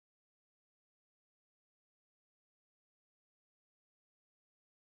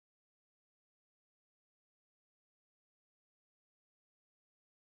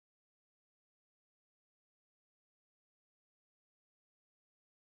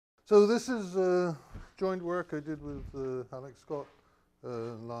So this is joint work I did with Alex Scott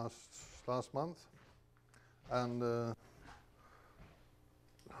last month, and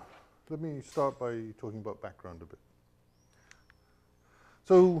let me start by talking about background a bit.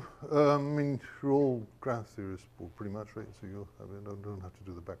 So, I mean, you're all graph theorists, pretty much, right? So you don't have to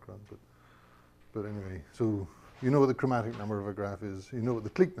do the background, but anyway, so you know what the chromatic number of a graph is. You know what the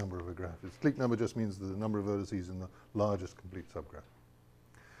clique number of a graph is. Clique number just means the number of vertices in the largest complete subgraph.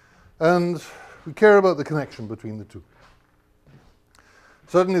 And we care about the connection between the two.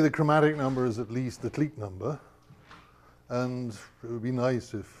 Certainly the chromatic number is at least the clique number, and it would be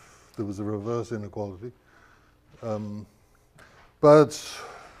nice if there was a reverse inequality. But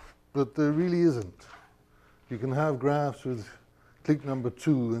there really isn't. You can have graphs with clique number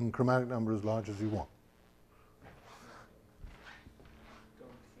 2 and chromatic number as large as you want.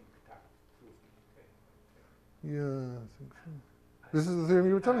 Yeah, I think so. This is the theorem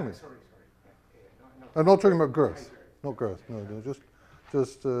you were telling me. Sorry. No. I'm not talking about girth. Not girth. No, just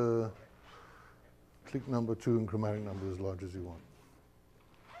clique number 2 and chromatic number as large as you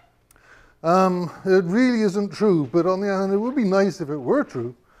want. It really isn't true, but on the other hand, it would be nice if it were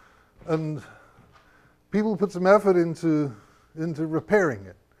true, and people put some effort into repairing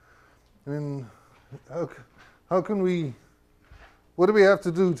it. I mean, how can we? What do we have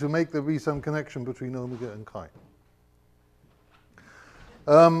to do to make there be some connection between omega and chi?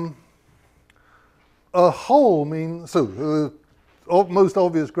 A hole means, so the most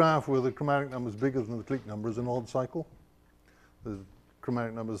obvious graph where the chromatic number is bigger than the clique number is an odd cycle. The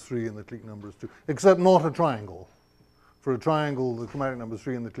chromatic number is 3 and the clique number is 2, except not a triangle. For a triangle, the chromatic number is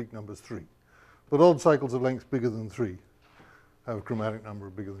 3 and the clique number is 3. But odd cycles of length bigger than 3 have a chromatic number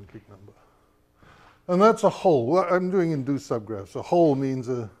bigger than clique number. And that's a hole. Well, I'm doing induced subgraphs. A hole means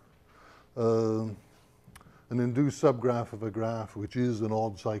an induced subgraph of a graph which is an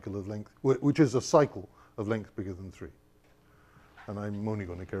odd cycle of length, which is a cycle of length bigger than 3. And I'm only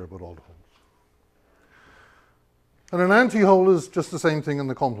going to care about odd holes. And an anti-hole is just the same thing in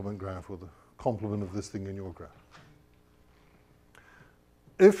the complement graph, or the complement of this thing in your graph.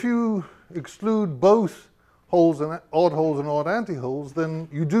 If you exclude both holes and odd anti-holes, then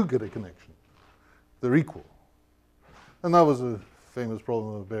you do get a connection. They're equal. And that was a famous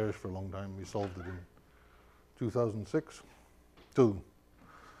problem of Bearish for a long time. We solved it in 2006. So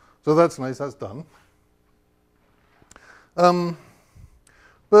that's nice, that's done. But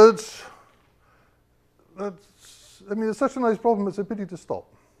it's such a nice problem, it's a pity to stop.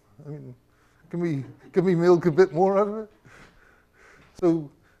 I mean, can we milk a bit more out of it? So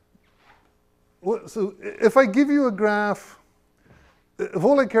if I give you a graph, if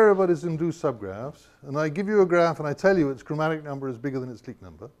all I care about is induced subgraphs, and I give you a graph and I tell you its chromatic number is bigger than its clique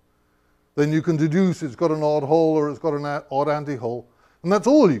number, then you can deduce it's got an odd hole or it's got an odd anti-hole, and that's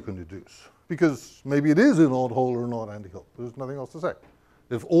all you can deduce, because maybe it is an odd hole or an odd anti-hole. There's nothing else to say,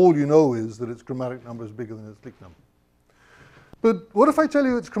 if all you know is that its chromatic number is bigger than its clique number. But what if I tell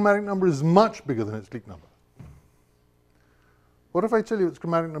you its chromatic number is much bigger than its clique number? What if I tell you its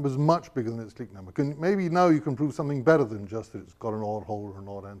chromatic number is much bigger than its clique number? Maybe now you can prove something better than just that it's got an odd hole or an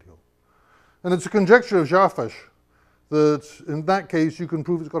odd antihole. And it's a conjecture of Gyarfas that in that case you can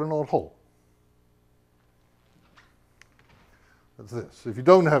prove it's got an odd hole. That's this. If you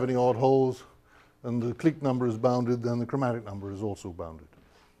don't have any odd holes and the clique number is bounded, then the chromatic number is also bounded.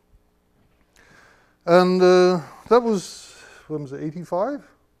 And that was, when was it, 85?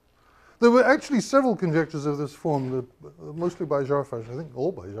 There were actually several conjectures of this form, mostly by Gyarfas, I think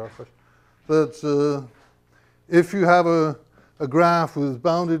all by Gyarfas, that if you have a graph with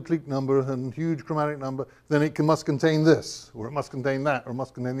bounded clique number and huge chromatic number, then it must contain this, or it must contain that, or it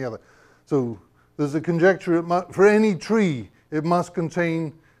must contain the other. So there's a conjecture, for any tree, it must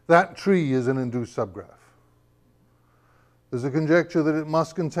contain, that tree is an induced subgraph. There's a conjecture that it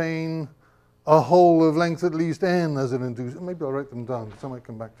must contain a hole of length at least n as an induced. Maybe I'll write them down, because I might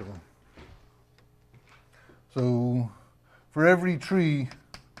come back to them. So for every tree,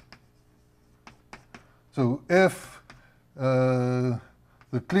 so if the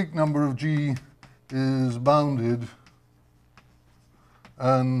clique number of G is bounded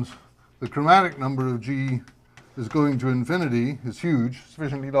and the chromatic number of G is going to infinity, is huge,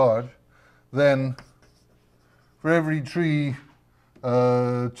 sufficiently large, then for every tree T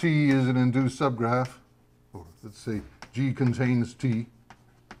is an induced subgraph, or let's say G contains T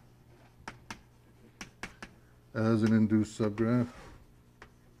as an induced subgraph.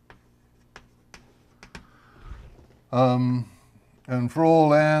 And for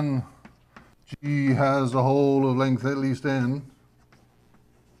all n, G has a hole of length at least n.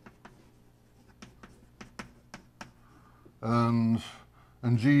 And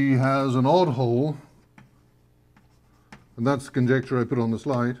and G has an odd hole, and that's the conjecture I put on the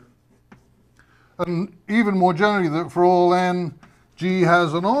slide. And even more generally, that for all n, G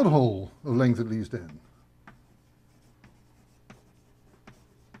has an odd hole of length at least n.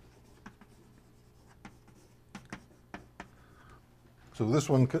 So this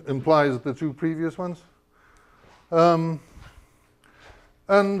one implies the two previous ones. And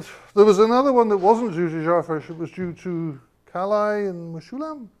there was another one that wasn't due to Gyarfas, it was due to Kallai and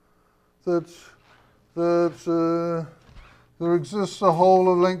Meshulam, that there exists a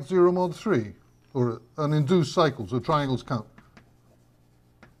hole of length 0 mod 3, or an induced cycle, so triangles count.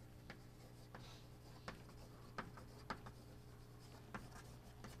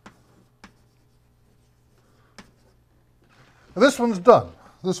 This one's done.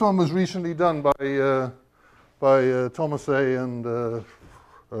 This one was recently done by Thomas A. and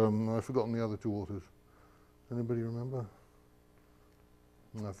I've forgotten the other two authors. Anybody remember?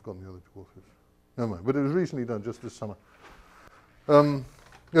 No, I've forgotten the other two authors. Never mind, but it was recently done, just this summer. And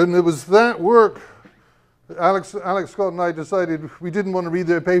it was that work, Alex Scott and I decided we didn't want to read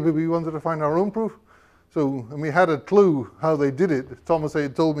their paper, we wanted to find our own proof. So, and we had a clue how they did it. Thomas A.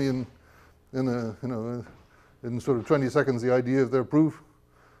 had told me in sort of 20 seconds the idea of their proof.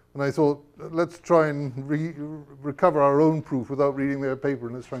 And I thought, let's try and recover our own proof without reading their paper,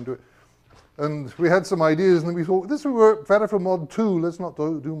 and let's try and do it. And we had some ideas, and then we thought, this would work better for mod 2, let's not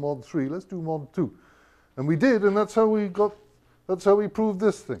do mod 3, let's do mod 2. And we did, and that's how we proved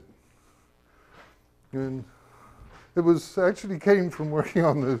this thing. And it was actually came from working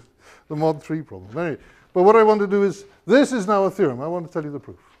on the mod 3 problem. Anyway, but what I want to do is, this is now a theorem. I want to tell you the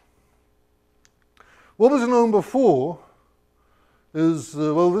proof. What was known before is,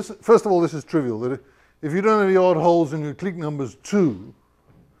 well, this, first of all, this is trivial, that if you don't have any odd holes in your clique numbers 2,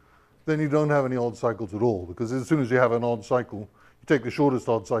 then you don't have any odd cycles at all, because as soon as you have an odd cycle, you take the shortest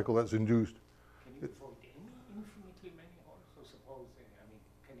odd cycle, that's induced. Can you avoid any infinitely many holes? So suppose, I mean,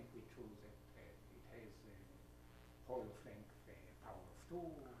 can it be true that it has a hole of length power of 2?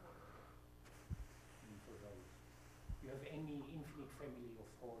 You have any infinite family of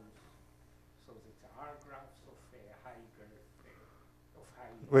holes, so that there are graphs of high girth, of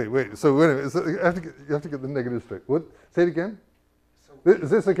high... Wait, so wait a minute, so you have to get the negative straight. What? Say it again?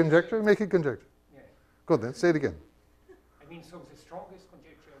 Is this a conjecture? Make it conjecture. Yeah. Go on then, say it again. I mean, so the strongest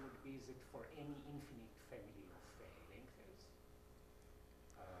conjecture would be that for any infinite family of lengths.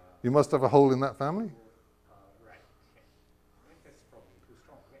 You must have a hole in that family? Right. Yeah. That's probably too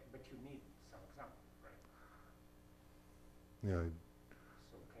strong, but you need some example, right? Yeah.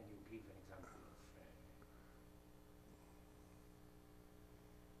 So can you give an example of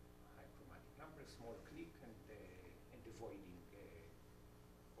high chromatic number, small clique, and avoiding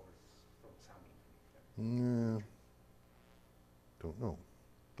from some infinite? Yeah. Don't know.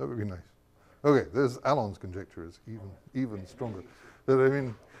 That would be nice. Okay, there's Alon's conjecture is even stronger. But I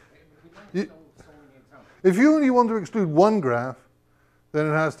mean, if you only want to exclude one graph, then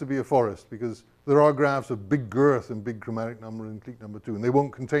it has to be a forest, because there are graphs of big girth and big chromatic number in clique number 2, and they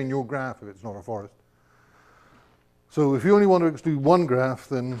won't contain your graph if it's not a forest. So if you only want to exclude one graph,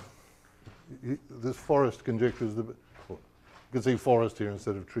 then this forest conjecture is the bit. Well, you can say forest here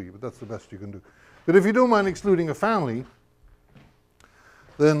instead of tree, but that's the best you can do. But if you don't mind excluding a family,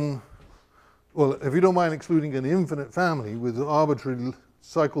 then, well, if you don't mind excluding an infinite family with arbitrary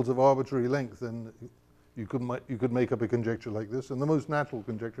cycles of arbitrary length, then you could make up a conjecture like this. And the most natural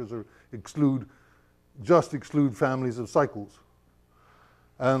conjectures are just exclude families of cycles.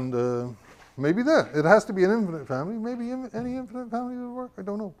 And maybe that. It has to be an infinite family. Maybe any infinite family would work. I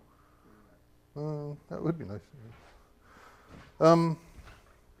don't know. That would be nice.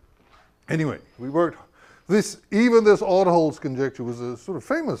 Anyway, we worked. Even this odd holes conjecture was a sort of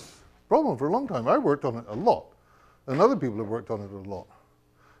famous problem for a long time. I worked on it a lot, and other people have worked on it a lot.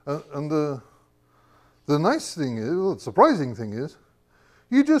 And the nice thing is, well, the surprising thing is,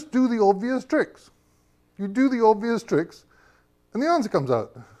 you just do the obvious tricks. You do the obvious tricks, and the answer comes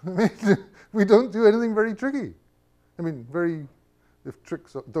out. I mean, we don't do anything very tricky. I mean, if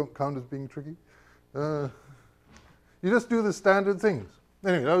tricks don't count as being tricky. You just do the standard things.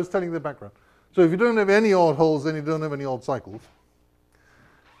 Anyway, I was telling you the background. So if you don't have any odd holes, then you don't have any odd cycles.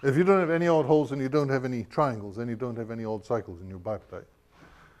 If you don't have any odd holes, then you don't have any triangles, then you don't have any odd cycles in your bipartite.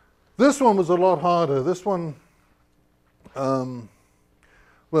 This one was a lot harder. This one,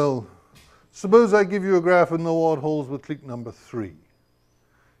 well, suppose I give you a graph with no odd holes with clique number 3.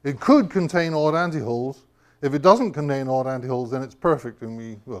 It could contain odd antiholes. If it doesn't contain odd antiholes, then it's perfect, and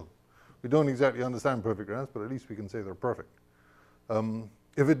we don't exactly understand perfect graphs, but at least we can say they're perfect.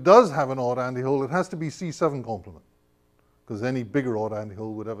 If it does have an odd antihole, it has to be C7 complement. because any bigger odd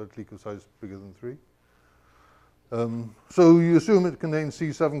anthill would have a clique of size bigger than 3. So you assume it contains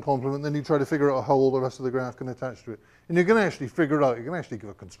C7 complement, then you try to figure out how all the rest of the graph can attach to it. And you can actually figure it out, you can actually give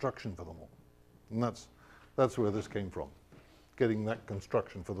a construction for them all. And that's where this came from, getting that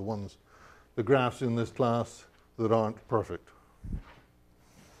construction for the graphs in this class that aren't perfect.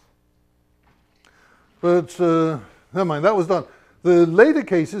 But never mind, that was done. The later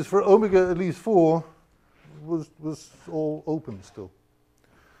cases for omega at least 4 was all open still.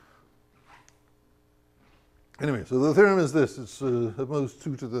 Anyway, so the theorem is this. It's at most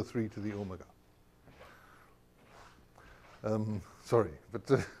 2 to the 3 to the omega. Sorry, but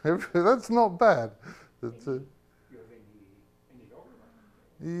that's not bad. That's, You have any logarithm?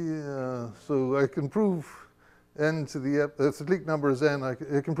 yeah, so I can prove n to the, if the clique number is n, I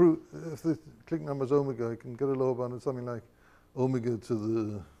can prove, if the clique number is omega, I can get a lower bound of something like omega to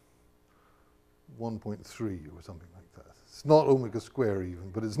the 1.3 or something like that. It's not omega square even,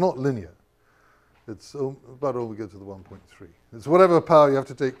 but it's not linear. It's about omega to the 1.3. It's whatever power you have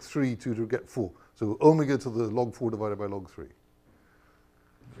to take 3 to get 4. So omega to the log 4 divided by log 3.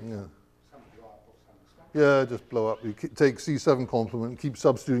 Yeah. Yeah, just blow up. You take C7 complement, keep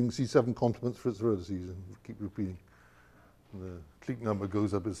substituting C7 complements for its vertices, and keep repeating. The clique number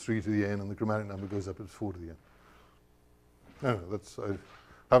goes up as 3 to the n, and the chromatic number goes up as 4 to the n. No, I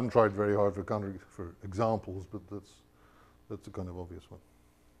haven't tried very hard for examples, but that's a kind of obvious one.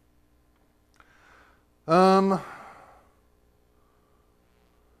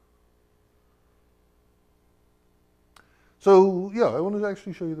 So yeah, I want to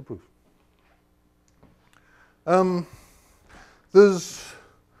actually show you the proof.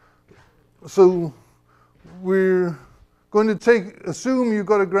 So we're going to assume you've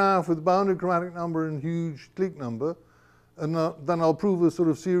got a graph with bounded chromatic number and huge clique number, and then I'll prove a sort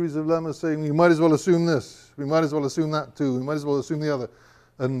of series of lemmas saying we might as well assume this, we might as well assume that too, we might as well assume the other,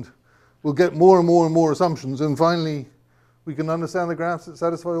 and we'll get more and more and more assumptions, and finally we can understand the graphs that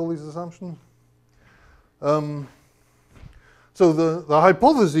satisfy all these assumptions. So the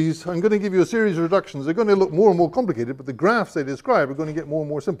hypotheses, I'm going to give you a series of reductions. They're going to look more and more complicated, but the graphs they describe are going to get more and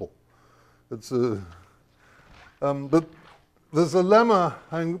more simple. It's but there's a lemma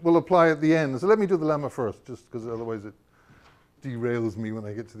I will apply at the end. So let me do the lemma first, just because otherwise it derails me when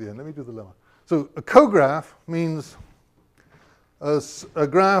I get to the end. Let me do the lemma. So a cograph means a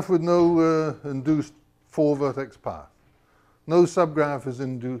graph with no induced 4-vertex path. No subgraph is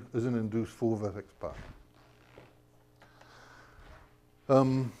an induced 4-vertex path.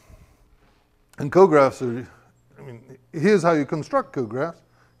 And cographs are, here's how you construct cographs.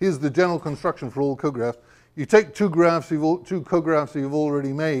 Here's the general construction for all cographs. You take two cographs that you've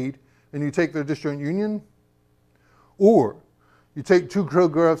already made, and you take their disjoint union. Or you take two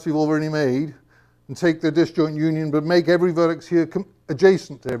cographs you've already made, and take their disjoint union, but make every vertex here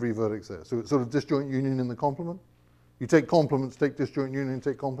adjacent to every vertex there. So it's sort of disjoint union in the complement. You take complements, take disjoint union,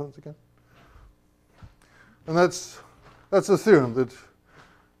 take complements again. And that's a theorem that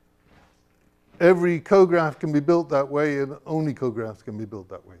every cograph can be built that way, and only cographs can be built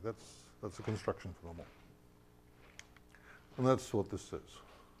that way. That's a construction for them all. And that's what this says.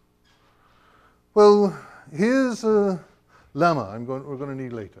 Well, here's a lemma we're going to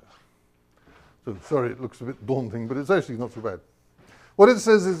need later. So sorry, it looks a bit daunting, but it's actually not so bad. What it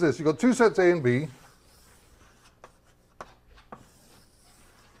says is this. You've got two sets A and B.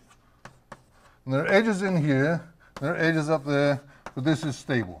 And there are edges in here, there are edges up there, but this is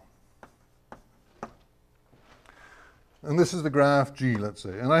stable. And this is the graph G, let's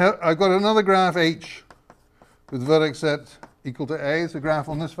say. And I've got another graph H with vertex set equal to A. It's a graph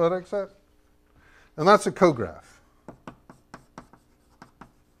on this vertex set. And that's a cograph.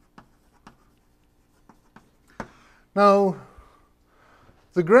 Now,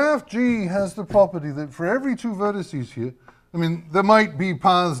 the graph G has the property that for every two vertices here, there might be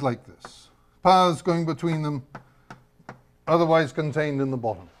paths like this. Paths going between them, otherwise contained in the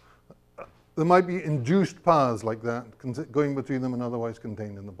bottom. There might be induced paths like that, going between them and otherwise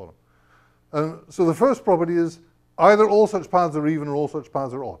contained in the bottom. So the first property is either all such paths are even or all such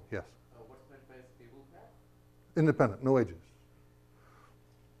paths are odd. Yes? What's meant by a stable graph? Independent, no edges.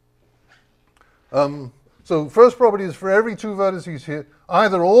 So first property is for every two vertices here,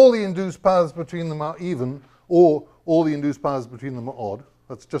 either all the induced paths between them are even or all the induced paths between them are odd.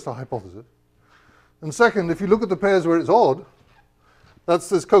 That's just a hypothesis. And second, if you look at the pairs where it's odd, that's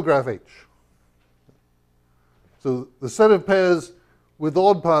this cograph H. So the set of pairs with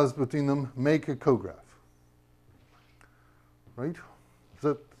odd paths between them make a cograph. Right?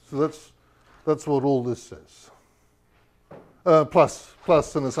 So that's what all this says.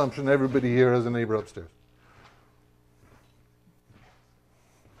 Plus an assumption everybody here has a neighbor upstairs.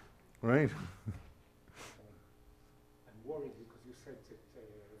 right? I'm worried because you said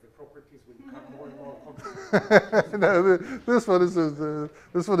that the properties will become more and more complicated. No,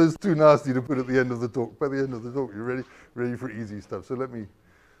 this one is too nasty to put at the end of the talk. By the end of the talk, you're ready for easy stuff. So let me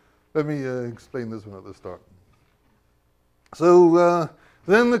explain this one at the start. So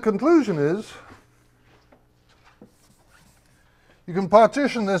then the conclusion is you can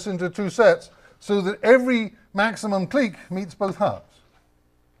partition this into two sets so that every maximum clique meets both halves.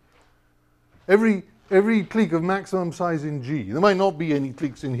 Every clique of maximum size in G. There might not be any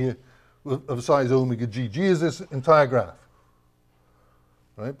cliques in here of size omega G. G is this entire graph.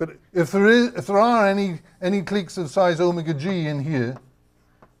 Right? But if there are any cliques of size omega G in here,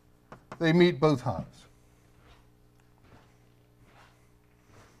 they meet both halves.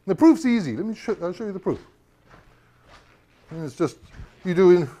 The proof's easy. I'll show you the proof. And it's just you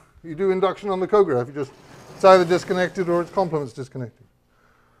do induction on the cograph. It's either disconnected or its complement's disconnected.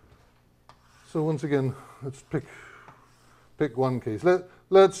 So once again, let's pick one case.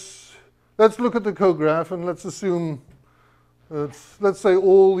 Let's look at the cograph and let's assume let's say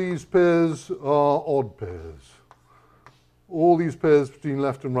all these pairs are odd pairs. All these pairs between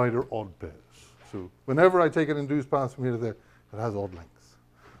left and right are odd pairs. So whenever I take an induced path from here to there, it has odd lengths.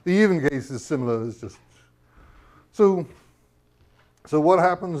 The even case is similar. It's just so what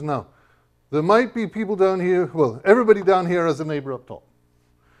happens now? There might be people down here. Well, everybody down here has a neighbor up top.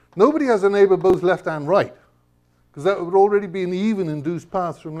 Nobody has a neighbor both left and right, because that would already be an even induced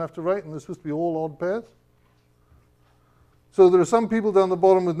path from left to right, and they're supposed to be all odd pairs. So there are some people down the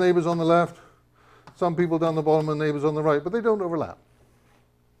bottom with neighbors on the left, some people down the bottom with neighbors on the right, but they don't overlap.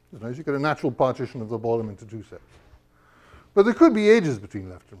 It's nice. You get a natural partition of the bottom into two sets. But there could be edges between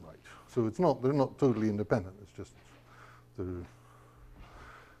left and right, so they're not totally independent. It's just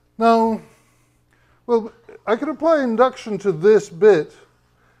now. Well, I could apply induction to this bit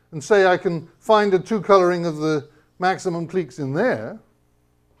and say I can find a two-coloring of the maximum cliques in there.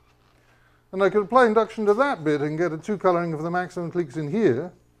 And I could apply induction to that bit and get a two-coloring of the maximum cliques in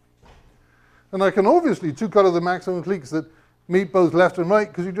here. And I can obviously two-color the maximum cliques that meet both left and right,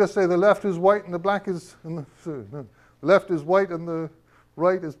 because you just say the left is white and the black is... the left is white and the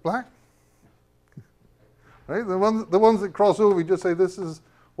right is black. Right? The ones that cross over, you just say this is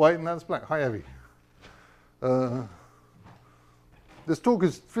white and that's black. Hi, Evie. This talk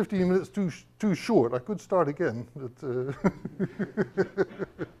is 15 minutes too short. I could start again, but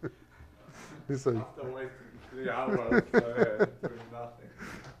After wasting 3 hours doing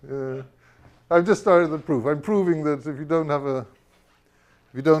nothing. I've just started the proof. I'm proving that if you don't have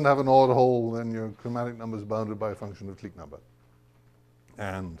an odd hole, then your chromatic number is bounded by a function of clique number.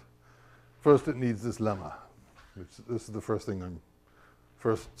 And first, it needs this lemma, which this is the first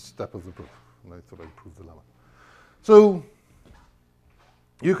step of the proof. And I thought I'd prove the lemma. So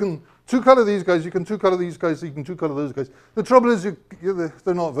you can two-color these guys, you can two-color these guys, you can two-color those guys. The trouble is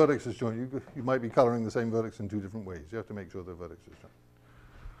they're not vertex disjoint. You might be coloring the same vertex in two different ways. You have to make sure they're vertex disjoint.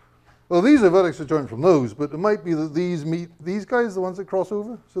 Well, these are vertex disjoint from those, but it might be that these meet these guys, the ones that cross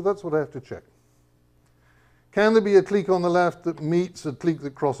over. So that's what I have to check. Can there be a clique on the left that meets a clique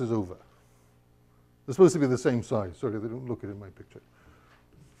that crosses over? They're supposed to be the same size. Sorry, they don't look it in my picture.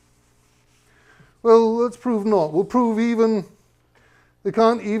 Well, let's prove not. We'll prove even. There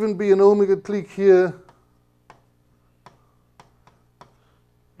can't even be an omega clique here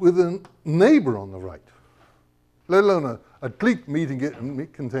with a neighbor on the right, let alone a clique meeting it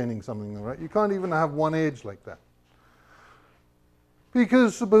and containing something on the right. You can't even have one edge like that.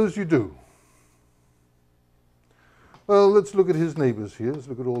 Because suppose you do. Well, let's look at his neighbors here. Let's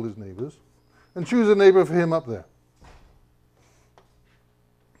look at all his neighbors. And choose a neighbor for him up there.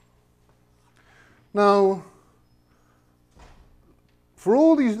 Now, for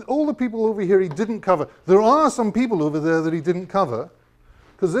all the people over here he didn't cover, there are some people over there that he didn't cover,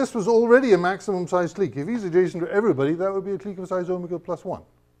 because this was already a maximum size clique. If he's adjacent to everybody, that would be a clique of size omega plus 1.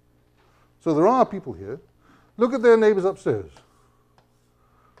 So there are people here. Look at their neighbors upstairs.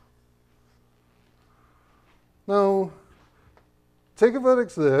 Now, take a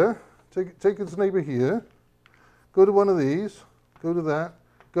vertex there, take its neighbor here, go to one of these, go to that,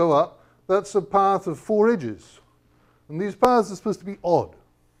 go up. That's a path of 4 edges. And these paths are supposed to be odd.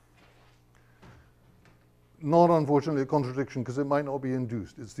 Not, unfortunately, a contradiction, because it might not be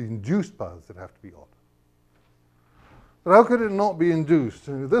induced. It's the induced paths that have to be odd. But how could it not be induced?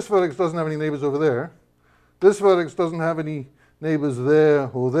 This vertex doesn't have any neighbors over there. This vertex doesn't have any neighbors there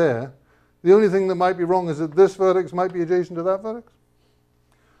or there. The only thing that might be wrong is that this vertex might be adjacent to that vertex.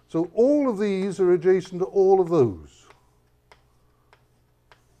 So all of these are adjacent to all of those.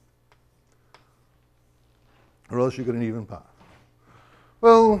 Or else you get an even path.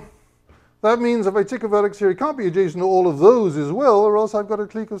 Well, that means if I tick a vertex here, it can't be adjacent to all of those as well, or else I've got a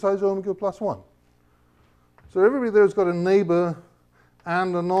clique of size omega plus 1. So everybody there's got a neighbor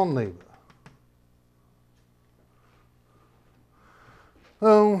and a non-neighbor.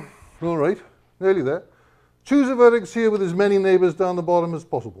 Oh, all right, nearly there. Choose a vertex here with as many neighbors down the bottom as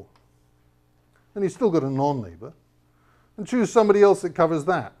possible. And he's still got a non-neighbor. And choose somebody else that covers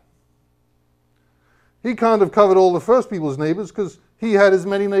that. He can't have covered all the first people's neighbors because he had as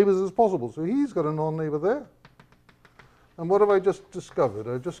many neighbors as possible. So he's got a non-neighbor there. And what have I just discovered?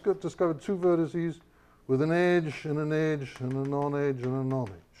 I just discovered two vertices with an edge and an edge and a non-edge and a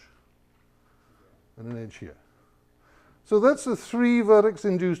non-edge. And an edge here. So that's a 3-vertex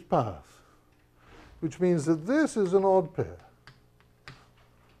induced path, which means that this is an odd pair.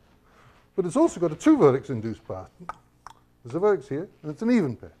 But it's also got a 2-vertex induced path. There's a vertex here, and it's an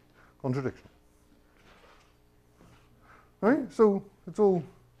even pair. Contradiction. Right? So it's a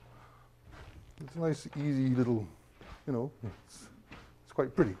nice, easy little, it's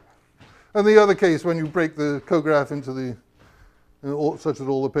quite pretty. And the other case, when you break the cograph into the, such that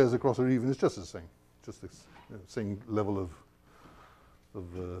all the pairs across are even, it's just the same. Just this same level of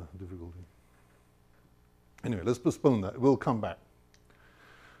difficulty. Anyway, let's postpone that. We'll come back.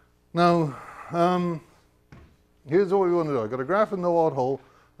 Now, here's what we want to do. I've got a graph with no odd hole,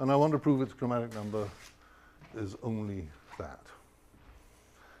 and I want to prove its chromatic number is only that.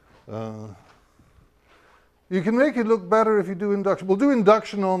 You can make it look better if you do induction. We'll do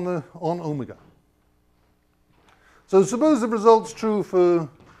induction on omega. So suppose the result's true for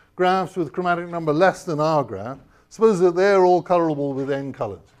graphs with chromatic number less than our graph. Suppose that they're all colorable with n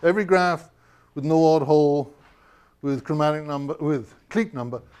colors. Every graph with no odd hole with chromatic number, with clique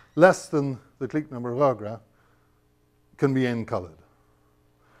number less than the clique number of our graph can be n colored.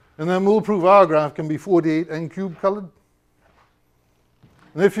 And then we'll prove our graph can be 48 n cubed colored.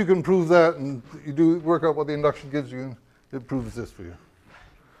 And if you can prove that and you do work out what the induction gives you, it proves this for you.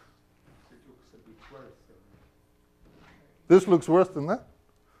 It looks a bit worse than This looks worse than that?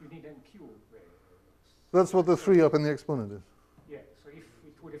 you need n cubed. That's what the 3 up in the exponent is. Yeah, so if it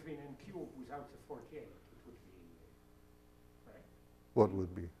would have been n cubed without the 48, it would be, right? What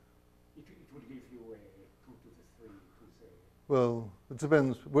would be? It would give you 2 to the 3 to the... Well, it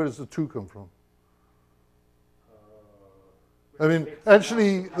depends. Where does the 2 come from? I mean,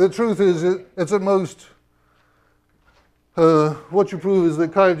 actually, the truth is it's at most, what you prove is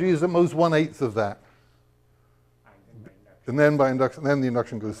that chi of G is at most 1/8 of that. And then by induction, then the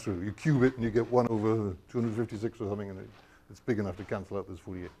induction goes through. You cube it and you get 1 over 256 or something, and it's big enough to cancel out this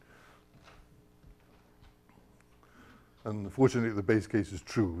 48. And fortunately, the base case is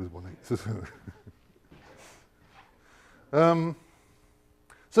true with 1/8.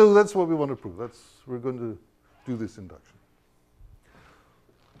 So that's what we want to prove. We're going to do this induction.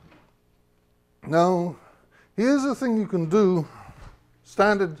 Now, here's a thing you can do,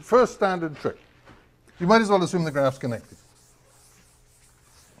 first standard trick. You might as well assume the graph's connected.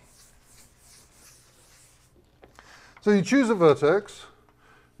 So you choose a vertex,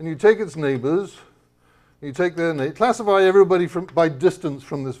 and you take its neighbors, you take their neighbors, classify everybody by distance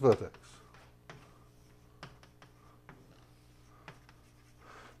from this vertex.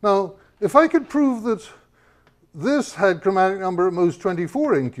 Now, if I could prove that this had chromatic number at most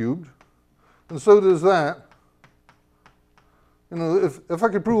 24 n cubed, and so does that, if I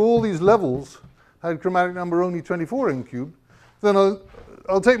could prove all these levels had chromatic number only 24 n cubed, then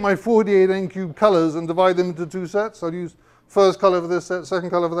I'll take my 48 n cubed colors and divide them into 2 sets. I'll use first color for this set, second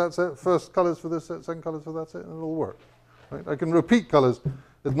color for that set, first colors for this set, second colors for that set, and it'll work. Right? I can repeat colors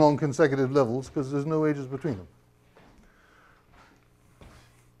at non-consecutive levels because there's no edges between them.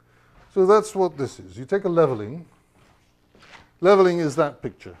 So that's what this is. You take a leveling. Leveling is that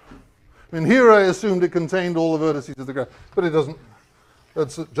picture. I mean, here I assumed it contained all the vertices of the graph, but it doesn't.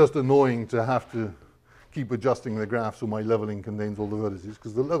 That's just annoying to have to keep adjusting the graph so my leveling contains all the vertices,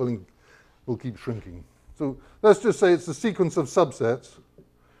 because the leveling will keep shrinking. So let's just say it's a sequence of subsets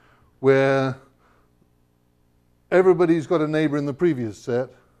where everybody's got a neighbor in the previous set,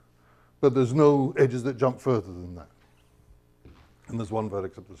 but there's no edges that jump further than that. And there's one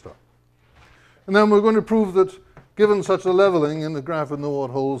vertex at the start. And then we're going to prove that given such a leveling in the graph with no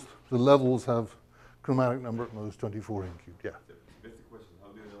odd holes, the levels have chromatic number at most 24 n cubed. Yeah? Basic question, how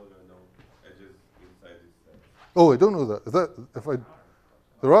do you know there are no edges inside this set? Oh, I don't know that.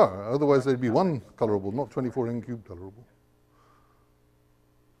 There are, otherwise they'd be 1 colorable, not 24 n cubed colorable.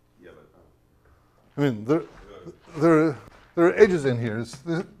 Yeah, but I mean, there are edges in here.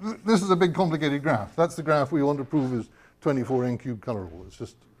 This is a big complicated graph. That's the graph we want to prove is 24 n cubed colorable. It's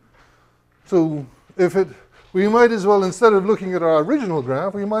just, so we might as well, instead of looking at our original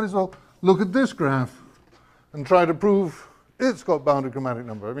graph, we might as well look at this graph and try to prove it's got bounded chromatic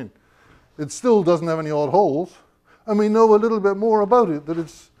number. I mean, it still doesn't have any odd holes, and we know a little bit more about it, that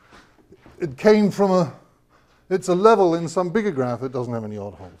it came from it's a level in some bigger graph that doesn't have any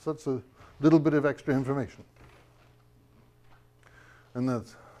odd holes. That's a little bit of extra information. And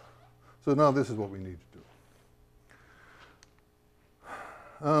so now this is what we need to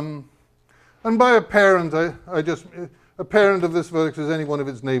do. And by a parent, a parent of this vertex is any one of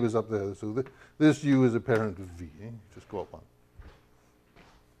its neighbors up there. So this U is a parent of V. Just go up one.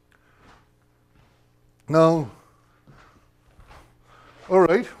 Now, all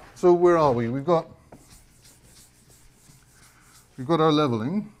right, so where are we? We've got our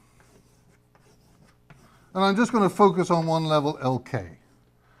leveling. And I'm just going to focus on one level, LK.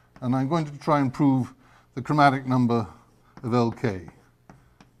 And I'm going to try and prove the chromatic number of LK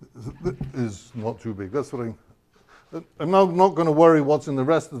is not too big. That's what I'm now not going to worry what's in the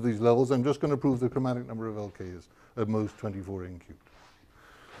rest of these levels. I'm just going to prove the chromatic number of LK is at most 24 n cubed.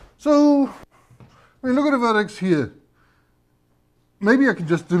 So, I mean, look at a vertex here. Maybe I could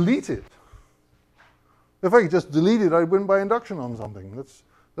just delete it. If I could just delete it, I'd win by induction on something.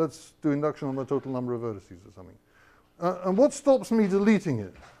 Let's do induction on the total number of vertices or something. And what stops me deleting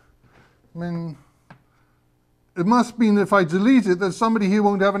it? I mean, it must mean if I delete it, that somebody here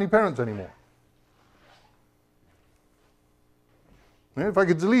won't have any parents anymore. Yeah, if I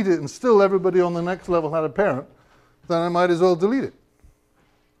could delete it and still everybody on the next level had a parent, then I might as well delete it.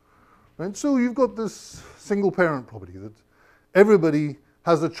 Right? So you've got this single parent property that everybody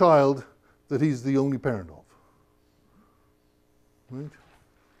has a child that he's the only parent of. Right?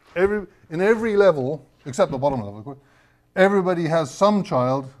 In every level, except the bottom level, of course, everybody has some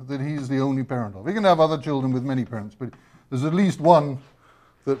child that he's the only parent of. He can have other children with many parents, but there's at least one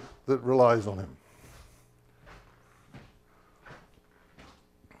that relies on him.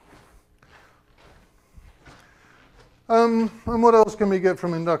 And what else can we get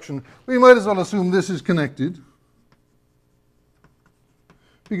from induction? We might as well assume this is connected.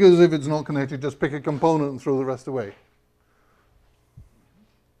 Because if it's not connected, just pick a component and throw the rest away.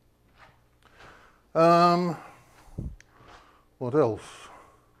 What else?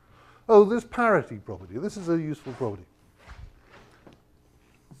 Oh, this parity property. This is a useful property.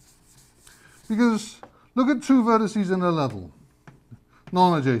 Because look at two vertices in a level,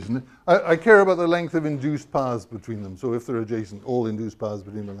 non-adjacent. I care about the length of induced paths between them. So if they're adjacent, all induced paths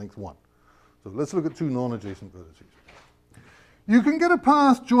between the length 1. So let's look at two non-adjacent vertices. You can get a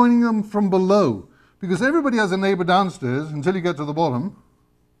path joining them from below, because everybody has a neighbor downstairs until you get to the bottom.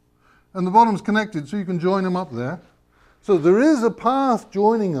 And the bottom's connected, so you can join them up there. So there is a path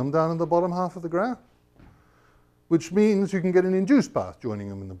joining them down in the bottom half of the graph, which means you can get an induced path joining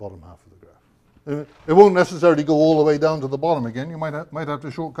them in the bottom half of the graph. It won't necessarily go all the way down to the bottom again. You might have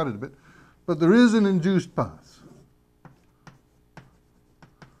to shortcut it a bit. But there is an induced path.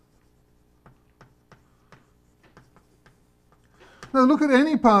 Now look at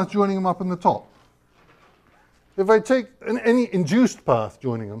any path joining them up in the top. If I take any induced path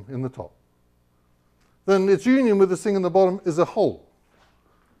joining them in the top, then its union with this thing in the bottom is a hole.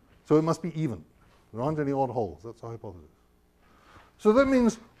 So it must be even. There aren't any odd holes. That's the hypothesis. So that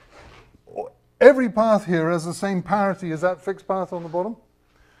means every path here has the same parity as that fixed path on the bottom.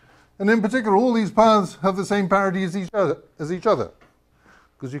 And in particular, all these paths have the same parity as each other,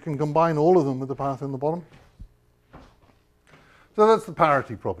 because you can combine all of them with the path in the bottom. So that's the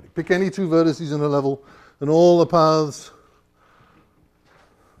parity property. Pick any two vertices in a level, and all the paths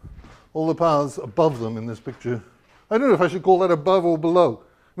above them in this picture. I don't know if I should call that above or below.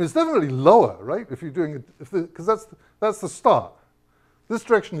 I mean, it's definitely lower, right? If you're doing it, because that's the start. This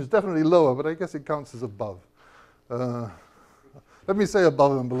direction is definitely lower, but I guess it counts as above. Let me say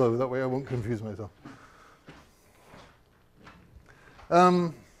above and below. That way I won't confuse myself.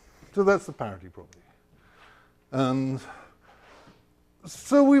 So that's the parity property. And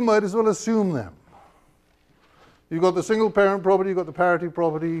so we might as well assume them. You've got the single parent property, you've got the parity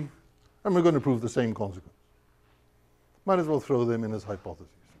property, and we're going to prove the same consequence. Might as well throw them in as hypotheses.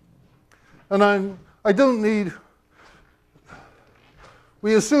 And I don't need,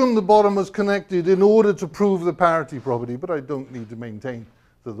 we assume the bottom is connected in order to prove the parity property, but I don't need to maintain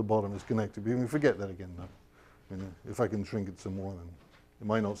that the bottom is connected. We can forget that again now. I mean, if I can shrink it some more, then it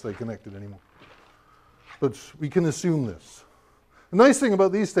might not stay connected anymore. But we can assume this. The nice thing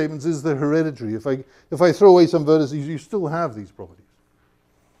about these statements is they're hereditary. If I throw away some vertices, you still have these properties.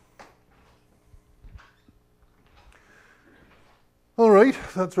 All right,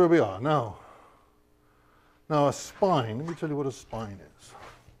 that's where we are. Now a spine. Let me tell you what a spine is.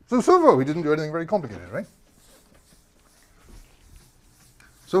 So far we didn't do anything very complicated, right?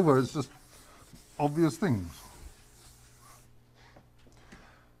 So far it's just obvious things.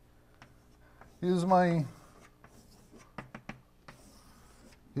 Here's my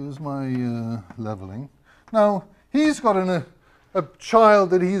leveling. Now, he's got a child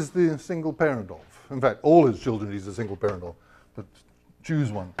that he's the single parent of. In fact, all his children he's a single parent of, but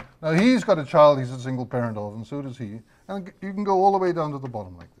choose one. Now, he's got a child he's a single parent of, and so does he. And you can go all the way down to the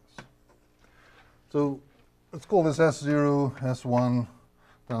bottom like this. So let's call this S0, S1,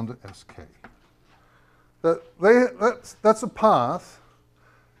 down to SK. That's a path,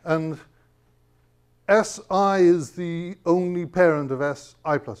 and Si is the only parent of Si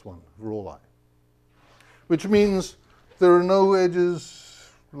plus 1 for all I. Which means there are no edges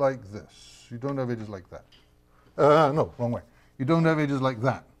like this. You don't have edges like that. No, wrong way. You don't have edges like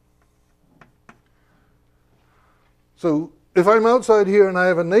that. So if I'm outside here and I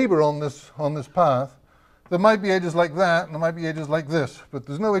have a neighbor on this path, there might be edges like that, and there might be edges like this, but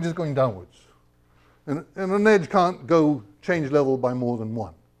there's no edges going downwards. And an edge can't go change level by more than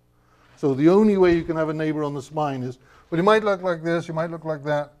 1. So the only way you can have a neighbor on the spine is, well, you might look like this, you might look like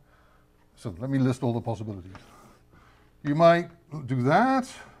that. So let me list all the possibilities. You might do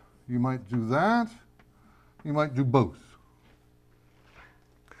that, you might do that, you might do both.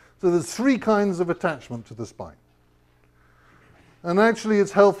 So there's 3 kinds of attachment to the spine. And actually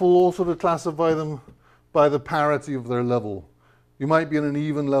it's helpful also to classify them by the parity of their level. You might be in an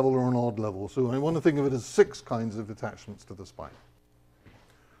even level or an odd level. So I want to think of it as 6 kinds of attachments to the spine.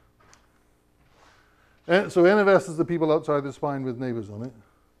 So N of S is the people outside the spine with neighbors on it.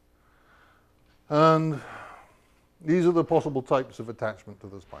 And these are the possible types of attachment to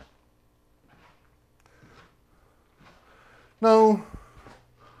the spine. Now,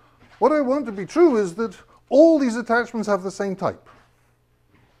 what I want to be true is that all these attachments have the same type.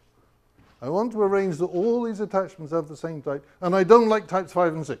 I want to arrange that all these attachments have the same type, and I don't like types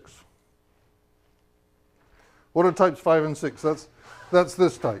 5 and 6. What are types 5 and 6? That's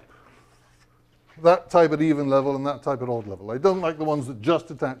this type. That type at even level and that type at odd level. I don't like the ones that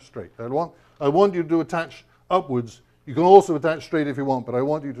just attach straight. I want you to attach upwards. You can also attach straight if you want, but I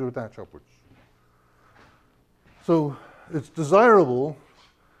want you to attach upwards. So it's desirable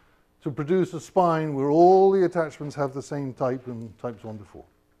to produce a spine where all the attachments have the same type in types 1 to 4.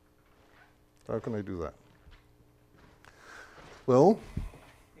 How can I do that? Well,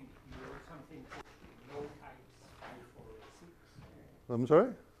 something no types 5 or 6. I'm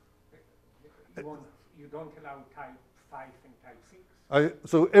sorry? You don't allow type 5 and type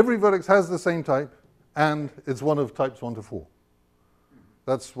 6? So every vertex has the same type, and it's one of types 1 to 4.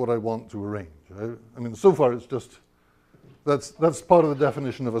 That's what I want to arrange. I mean, so far it's just, that's part of the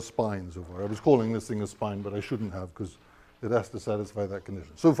definition of a spine so far. I was calling this thing a spine, but I shouldn't have, because it has to satisfy that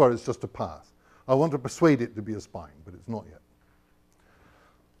condition. So far it's just a path. I want to persuade it to be a spine, but it's not yet.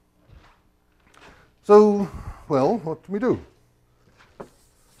 So, well, what can we do?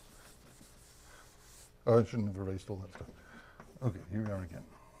 Oh, I shouldn't have erased all that stuff. Okay, here we are again.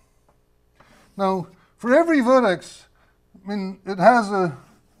 Now, for every vertex, I mean,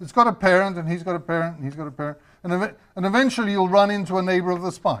 it's got a parent, and he's got a parent, and he's got a parent, and eventually you'll run into a neighbor of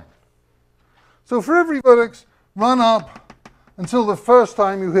the spine. So for every vertex, run up until the first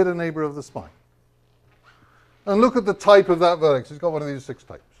time you hit a neighbor of the spine. And look at the type of that vertex. It's got one of these 6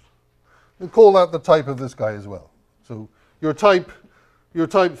 types. We call that the type of this guy as well. So your type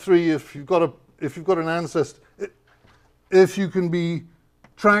 3, if you've got an ancestor, if you can be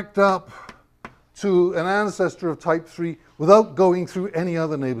tracked up to an ancestor of type 3 without going through any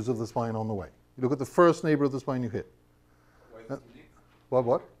other neighbors of the spine on the way. You look at the first neighbor of the spine you hit. Why is it unique?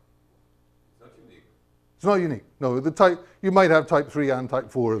 What? It's not unique. It's not unique. No, the type, you might have type 3 and type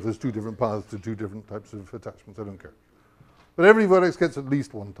 4 if there's 2 different paths to 2 different types of attachments. I don't care. But every vertex gets at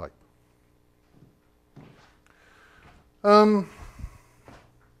least 1 type.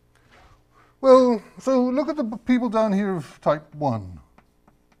 Well, so look at the people down here of type 1.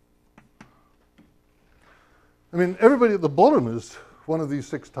 I mean, everybody at the bottom is one of these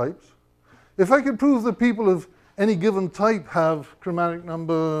 6 types. If I could prove that people of any given type have chromatic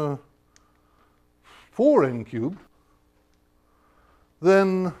number 4n cubed,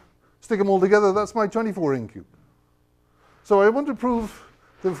 then stick them all together, that's my 24n cubed. So I want to prove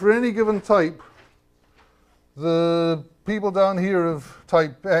that for any given type, the people down here of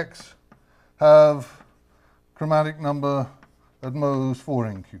type X have chromatic number at most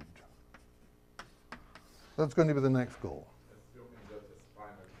 4n cubed. That's going to be the next goal. Assuming that the spine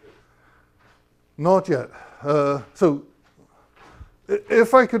exists. Not yet. So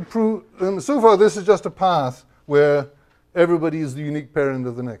if I could prove, and so far this is just a path where everybody is the unique parent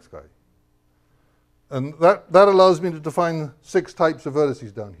of the next guy. And that allows me to define 6 types of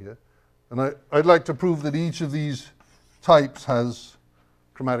vertices down here. And I'd like to prove that each of these types has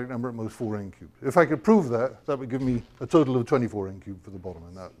chromatic number at most 4 n cubed. If I could prove that, that would give me a total of 24 n cubed for the bottom,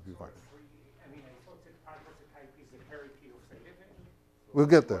 and that would be fine. I mean, I thought that part of the type is the parity of the level. We'll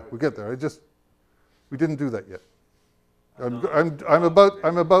get there. We'll get there. We didn't do that yet. I'm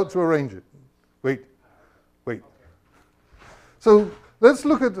about to arrange it. Wait. So let's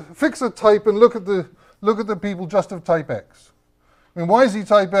fix a type and look at the people just of type X. I mean, why is he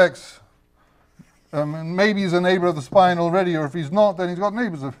type X? And maybe he's a neighbor of the spine already, or if he's not, then he's got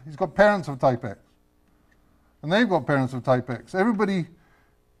parents of type X. And they've got parents of type X. Everybody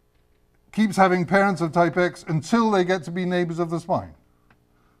keeps having parents of type X until they get to be neighbors of the spine.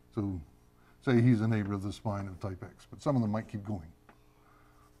 So say he's a neighbor of the spine of type X, but some of them might keep going.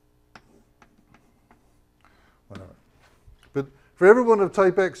 Whatever. But for everyone of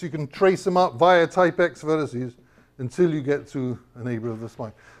type X, you can trace them up via type X vertices until you get to a neighbor of the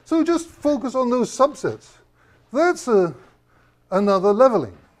spine. So just focus on those subsets. That's another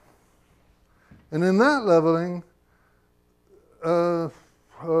leveling. And in that leveling, all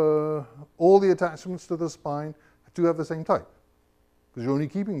the attachments to the spine do have the same type, because you're only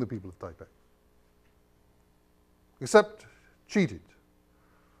keeping the people of type X, except cheated.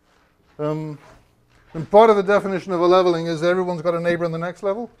 And part of the definition of a leveling is everyone's got a neighbor in the next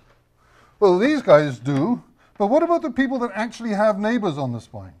level. Well, these guys do, but what about the people that actually have neighbors on the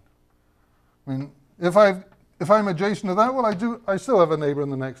spine? I mean, if I'm adjacent to that, well, I still have a neighbor in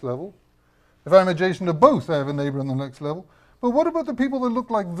the next level. If I'm adjacent to both, I have a neighbor in the next level. But what about the people that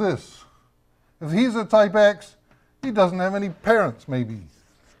look like this? If he's a type X, he doesn't have any parents, maybe.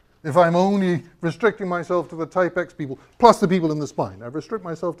 If I'm only restricting myself to the type X people, plus the people in the spine. I restrict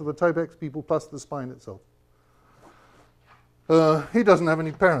myself to the type X people plus the spine itself. He doesn't have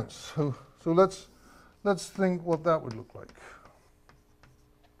any parents. So let's think what that would look like.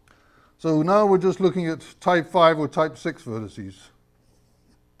 So now we're just looking at type 5 or type 6 vertices.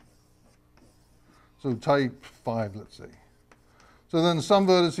 So type 5, let's say. So then some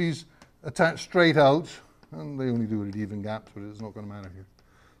vertices attach straight out, and they only do it at even gaps, but it's not going to matter here.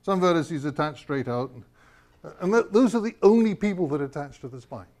 Some vertices attach straight out, and those are the only people that attach to the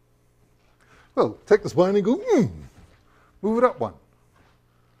spine. Well, take the spine and go, move it up 1.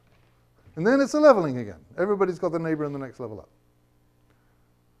 And then it's a leveling again. Everybody's got the neighbor in the next level up.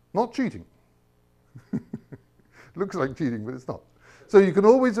 Not cheating. Looks like cheating, but it's not. So you can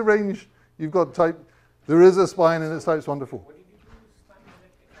always arrange, you've got type, there is a spine and it's types 1 to 4. What did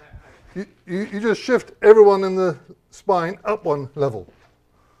you do? You just shift everyone in the spine up 1 level.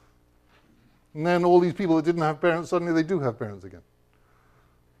 And then all these people that didn't have parents, suddenly they do have parents again.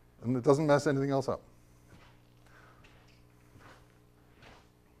 And it doesn't mess anything else up.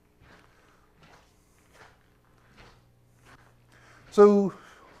 So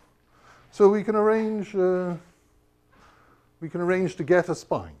we can arrange to get a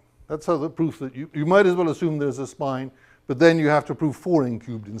spine. That's how the proof that you might as well assume there's a spine, but then you have to prove 4 n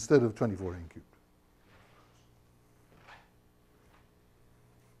cubed instead of 24 n cubed.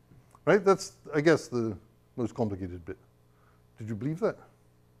 Right? That's, I guess, the most complicated bit. Did you believe that?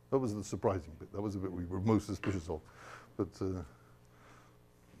 That was the surprising bit. That was the bit we were most suspicious of. But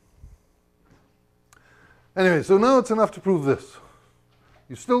anyway, so now it's enough to prove this.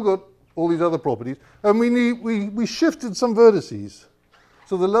 You've still got all these other properties, and we shifted some vertices.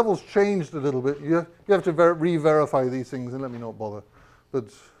 So the levels changed a little bit. You have to re-verify these things, and let me not bother.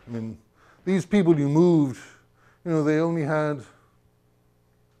 But, I mean, these people you moved, you know, they only had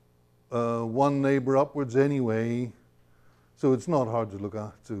 1 neighbor upwards anyway, so it's not hard to look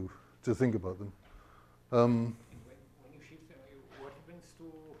at, to think about them. When you shift them, what happens to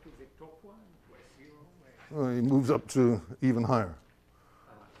the top one, to a 0? Well, he moves up to even higher.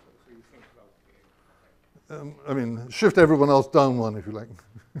 So you think about I mean, shift everyone else down 1 if you like.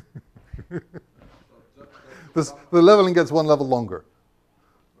 The leveling gets 1 level longer.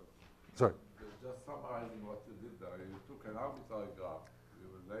 Sorry. Just summarizing what you did there, you took an arbitrary graph, you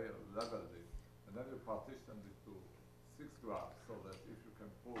leveled it, and then you partitioned it to 6 graphs so that if you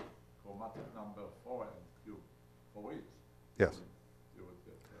can prove chromatic number 4 n cubed for each, Yes. you would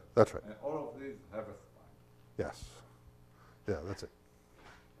get That's right. And all of these have a spine. Yes. Yeah, that's it.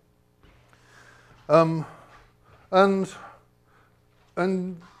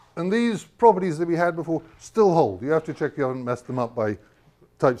 And these properties that we had before still hold. You have to check you haven't messed them up by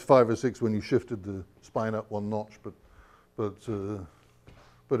types 5 or 6 when you shifted the spine up 1 notch, but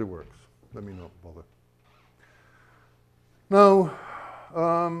it works. Let me not bother. Now,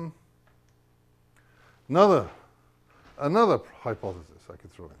 another hypothesis I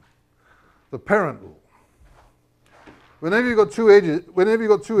could throw in: the parent rule. whenever you've got two edges, whenever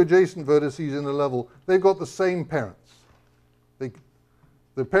you've got two adjacent vertices in a level, they've got the same parents.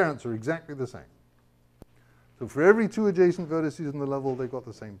 The parents are exactly the same. So for every two adjacent vertices in the level, they've got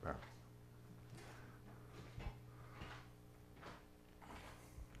the same parents.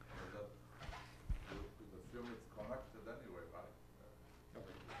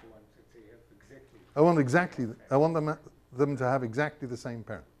 I want exactly. I want them to have exactly the same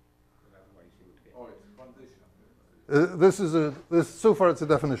parent. Oh, it's conditional. So far it's a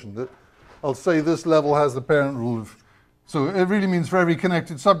definition. That I'll say this level has the parent rule of. So it really means for every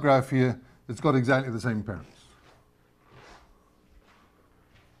connected subgraph here, it's got exactly the same parents.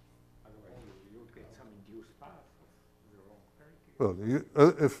 Otherwise, you would get some induced path of the wrong parity.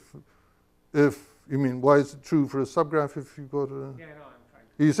 Well, if you mean why is it true for a subgraph if you've got a. Yeah, no, I'm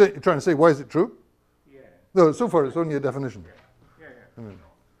trying to. You're trying to say why is it true? Yeah. No, so far it's only a definition. Yeah. I mean,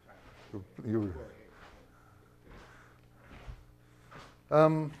 Go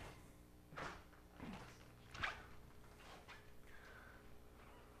ahead.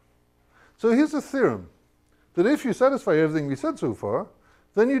 So here's a theorem, that if you satisfy everything we said so far,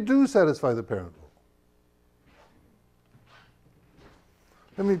 then you do satisfy the parent rule.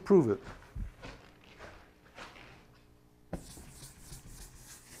 Let me prove it.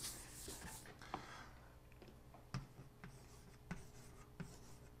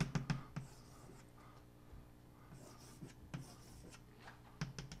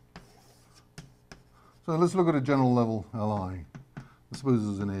 So let's look at a general level Li. I suppose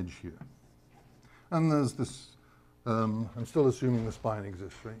there's an edge here. And there's this, I'm still assuming the spine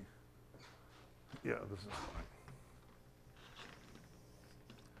exists, right? Yeah, this is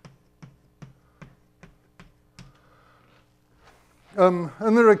fine.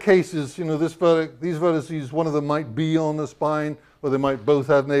 And there are cases, these vertices, one of them might be on the spine, or they might both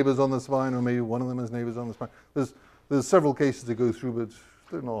have neighbors on the spine, or maybe one of them has neighbors on the spine. There's several cases to go through, but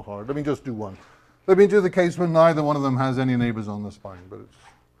they're not hard. Let me just do one. Let me do the case when neither one of them has any neighbors on the spine, but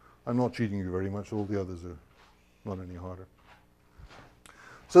I'm not cheating you very much. All the others are not any harder.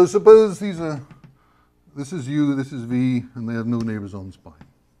 So suppose this is U, this is V, and they have no neighbors on the spine.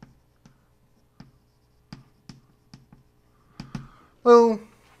 Well,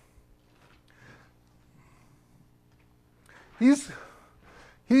 he's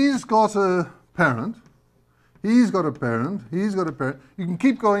got a parent. He's got a parent. He's got a parent. You can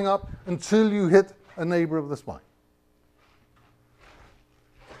keep going up until you hit a neighbor of the spine.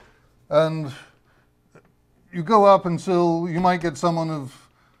 And you go up until you might get someone of,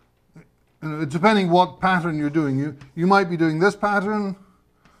 depending what pattern you're doing, you might be doing this pattern,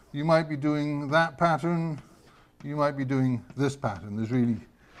 you might be doing that pattern, you might be doing this pattern.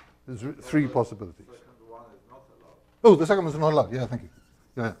 There's three possibilities. The second one is not allowed. Oh, the second one's not allowed. Yeah, thank you.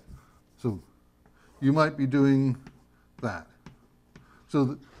 Yeah. So you might be doing that.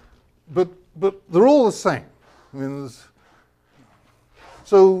 So, but they're all the same. I mean,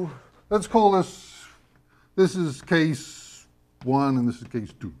 so let's call this is case 1 and this is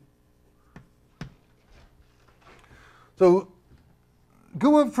case 2. So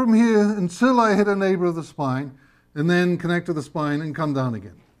go up from here until I hit a neighbor of the spine, and then connect to the spine and come down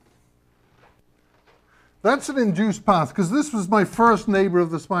again. That's an induced path, because this was my first neighbor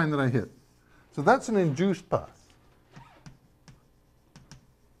of the spine that I hit. So that's an induced path.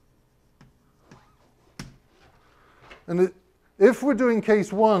 And if we're doing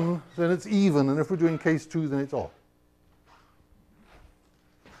case 1, then it's even, and if we're doing case 2, then it's odd.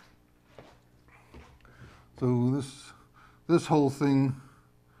 So this whole thing,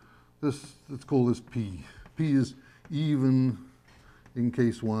 let's call this P. P is even in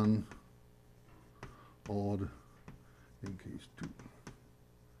case 1, odd in case 2.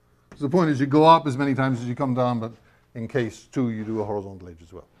 So the point is you go up as many times as you come down, but in case 2 you do a horizontal edge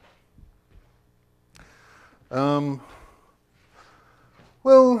as well.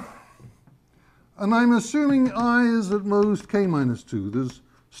 Well, and I'm assuming I is at most k minus 2. There's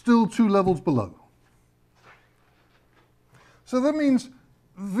still 2 levels below. So that means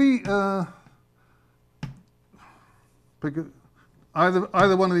pick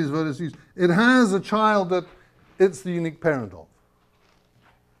either one of these vertices, it has a child that it's the unique parent of.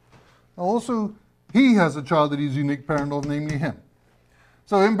 Also, he has a child that he's unique parent of, namely him.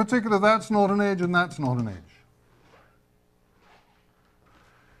 So in particular, that's not an edge and that's not an edge.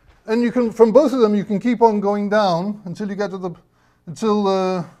 And you can, from both of them, you can keep on going down until you get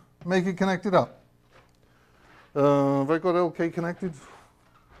to make it connected up. Have I got LK connected?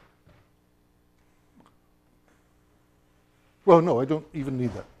 Well, no, I don't even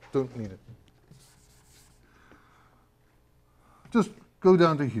need that. Don't need it. Just go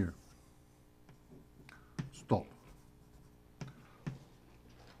down to here. Stop.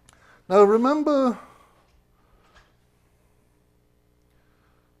 Now remember,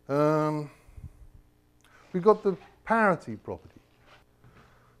 we've got the parity property.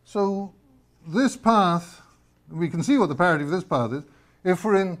 So this path, we can see what the parity of this path is. If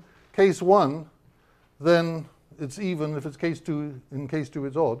we're in case 1, then it's even. If it's case 2, in case 2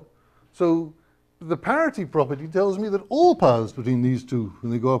 it's odd. So the parity property tells me that all paths between these two, when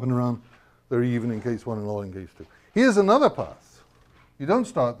they go up and around, they're even in case 1 and odd in case 2. Here's another path. You don't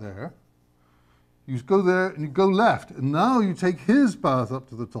start there. You go there and you go left, and now you take his path up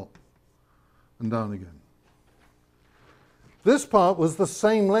to the top and down again. This part was the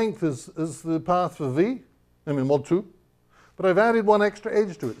same length as the path for V, I mean mod 2, but I've added one extra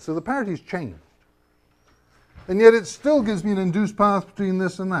edge to it, so the parity's changed. And yet it still gives me an induced path between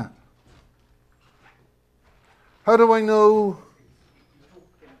this and that. How do I know? You took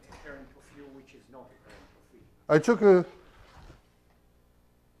a parent of U which is not a parent of V.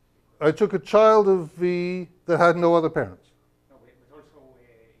 I took a child of V that had no other parents. No, but also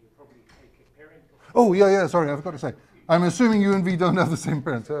you probably take a parent of Oh, yeah, sorry, I forgot to say. I'm assuming U and V don't have the same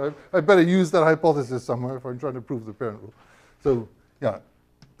parents. I better use that hypothesis somewhere if I'm trying to prove the parent rule. So, yeah,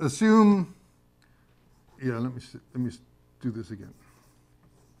 assume, yeah, let me do this again.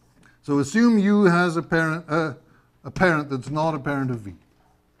 So assume U has a parent that's not a parent of V.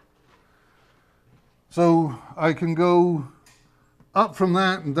 So I can go up from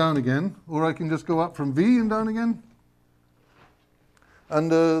that and down again, or I can just go up from V and down again.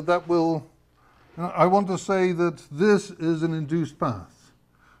 And that will, I want to say that this is an induced path.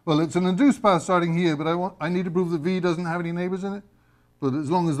 Well, it's an induced path starting here, but I need to prove that V doesn't have any neighbors in it. But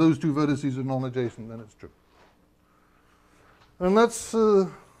as long as those two vertices are non-adjacent, then it's true. And that's the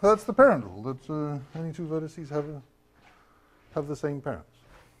parent rule, that any two vertices have the same parents.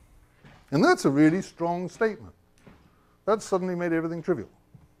 And that's a really strong statement. That suddenly made everything trivial.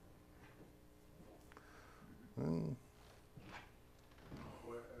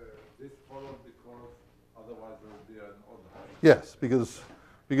 This followed because otherwise there would be an odd height. Yes, because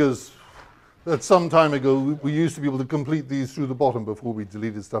at some time ago we used to be able to complete these through the bottom before we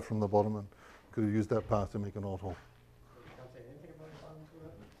deleted stuff from the bottom, and could have used that path to make an odd hole. You can't say anything about the bottom to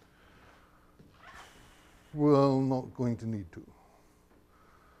that? Well, not going to need to.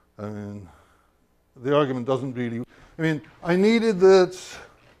 I mean, the argument doesn't really. I mean, I needed that. Let's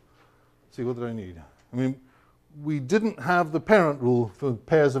see, what did I need? I mean, we didn't have the parent rule for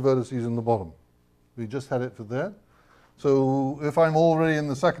pairs of vertices in the bottom. We just had it for there. So if I'm already in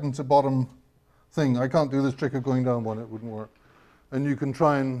the second to bottom thing, I can't do this trick of going down one. It wouldn't work. And you can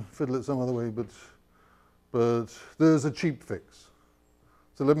try and fiddle it some other way, but there's a cheap fix.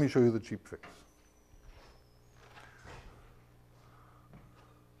 So let me show you the cheap fix.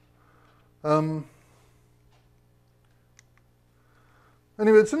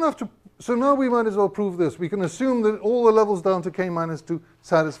 Anyway, it's enough to, so now we might as well prove this. We can assume that all the levels down to k minus 2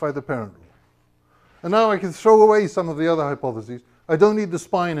 satisfy the parent rule. And now I can throw away some of the other hypotheses. I don't need the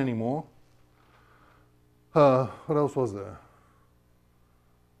spine anymore. What else was there?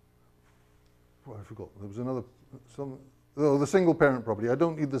 Oh, I forgot. There was another, the single parent property. I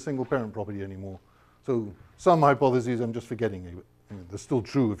don't need the single parent property anymore. So some hypotheses I'm just forgetting. I mean, they're still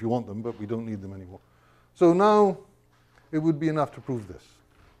true if you want them, but we don't need them anymore. So now it would be enough to prove this.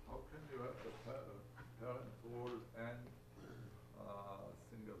 How can you have the parent rule and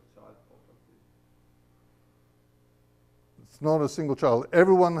single child property? It's not a single child.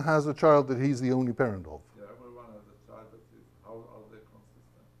 Everyone has a child that he's the only parent of. Yeah, everyone has a child that is. How are they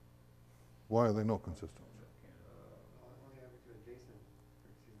consistent? Why are they not consistent?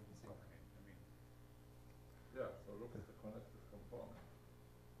 Yeah, so look at the connected component.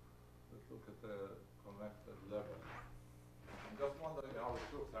 Let's look at the connected level. I'm just wondering how it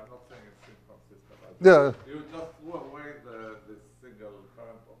looks. I'm not saying it's inconsistent. Yeah. You just threw away this single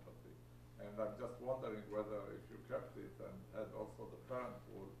parent property. And I'm just wondering whether if you kept it and had also the parent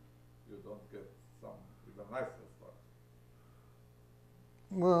rule, you don't get some even nicer stuff.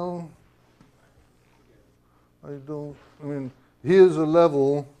 Well, I mean, here's a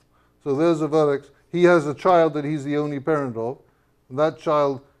level, so there's a vertex. He has a child that he's the only parent of. And that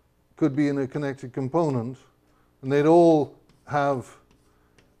child could be in a connected component, and they'd all have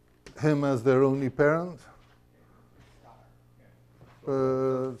him as their only parent.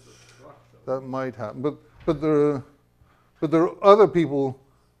 That might happen. But there are other people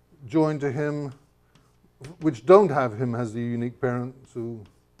joined to him which don't have him as the unique parent, so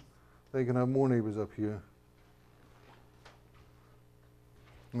they can have more neighbors up here.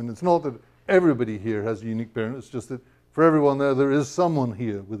 I mean, it's not that everybody here has a unique parent, it's just that for everyone there is someone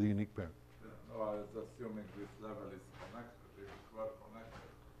here with a unique parent. Yeah, no, I was assuming this level is connected. If it were connected,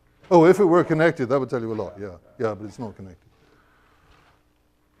 Oh, if it were connected, that would tell you a lot. Yeah, yeah, but it's not connected.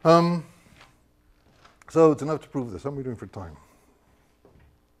 So it's enough to prove this. How are we doing for time?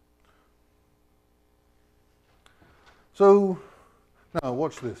 So now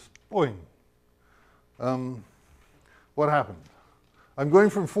watch this. Boing. What happened? I'm going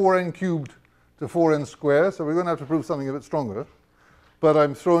from 4n cubed to 4n squared, so we're going to have to prove something a bit stronger. But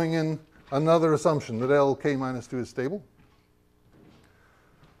I'm throwing in another assumption that Lk minus 2 is stable.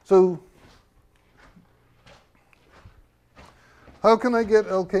 So how can I get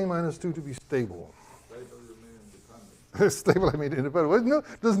Lk minus 2 to be stable? Stable, you mean independent. Stable, I mean independent. Well, no,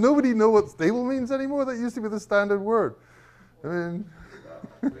 does nobody know what stable means anymore? That used to be the standard word. I mean,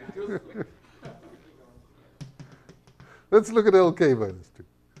 let's look at Lk minus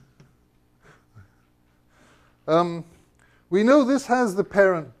 2. We know this has the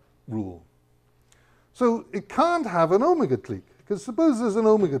parent rule. So it can't have an omega clique, because suppose there's an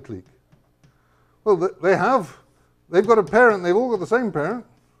omega clique. Well, they've got a parent, they've all got the same parent.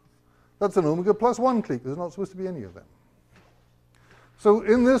 That's an omega plus 1 clique. There's not supposed to be any of them. So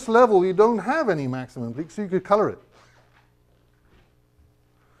in this level, you don't have any maximum clique, so you could color it.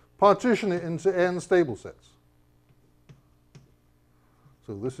 Partition it into n stable sets.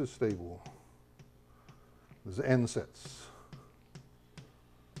 So this is stable. There's n sets.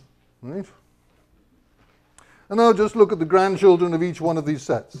 Right? And now just look at the grandchildren of each one of these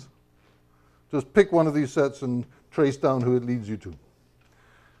sets. Just pick one of these sets and trace down who it leads you to.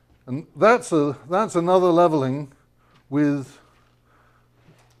 And that's another leveling with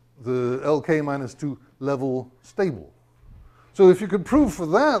the Lk minus 2 level stable. So if you could prove for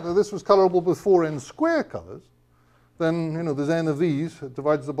that this was colorable with 4n square colors, then there's n of these. It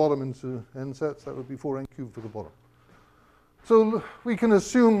divides the bottom into n sets. That would be 4n cubed for the bottom. So we can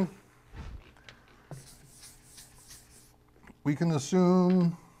assume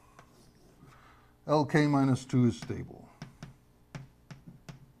Lk minus 2 is stable.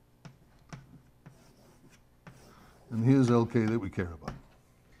 And here's Lk that we care about.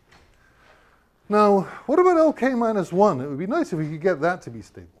 Now, what about Lk minus 1? It would be nice if we could get that to be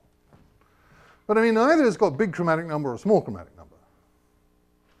stable. But I mean, either it's got big chromatic number or small chromatic number.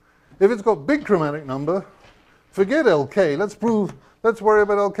 If it's got big chromatic number, forget Lk. Let's worry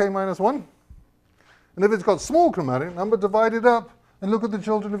about Lk minus 1. And if it's got small chromatic number, divide it up and look at the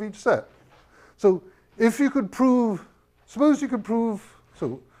children of each set. So if you could prove, suppose you could prove,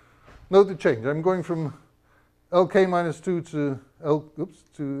 so note the change. I'm going from Lk minus 2 to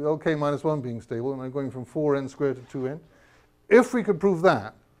Lk minus 1 being stable, and I'm going from 4n squared to 2n. If we could prove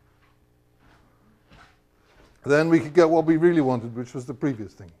that, then we could get what we really wanted, which was the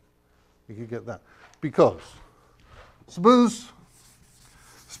previous thing. We could get that. Because suppose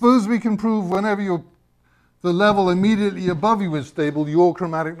we can prove whenever the level immediately above you is stable, your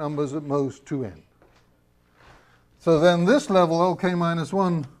chromatic number is at most 2n. So then this level, Lk minus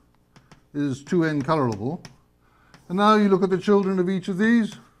 1, is 2n colorable. And now you look at the children of each of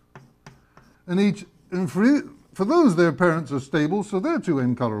these, and for those, their parents are stable, so they're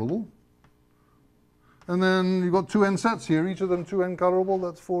 2n colorable. And then you've got 2n sets here, each of them 2n colorable,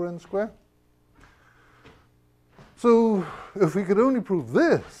 that's 4n squared. So if we could only prove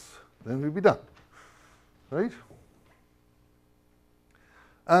this, then we'd be done, right?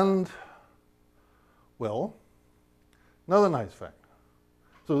 And, well, another nice fact.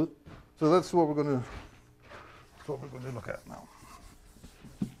 So that's what we're going to look at now.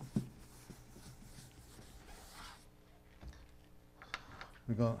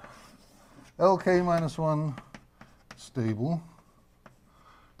 We got Lk minus 1 stable.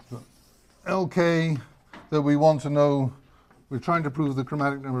 So Lk that we want to know, we're trying to prove the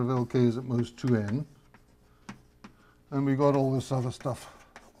chromatic number of Lk is at most 2n. And we got all this other stuff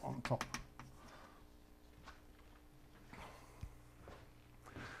on top.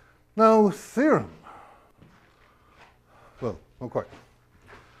 Now, theorem. Well, not quite.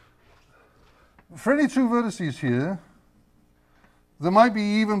 For any two vertices here, there might be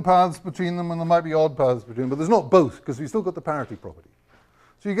even paths between them and there might be odd paths between them, but there's not both because we still got the parity property.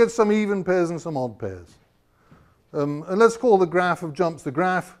 So you get some even pairs and some odd pairs. And let's call the graph of jumps the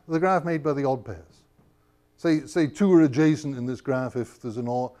graph made by the odd pairs. Say two are adjacent in this graph if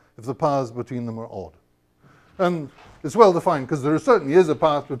the paths between them are odd. And it's well defined because there certainly is a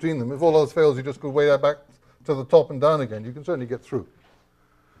path between them. If all else fails, you just go way back to the top and down again. You can certainly get through.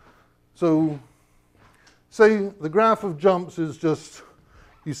 So say the graph of jumps is just,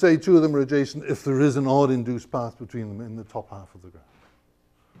 you say two of them are adjacent if there is an odd induced path between them in the top half of the graph.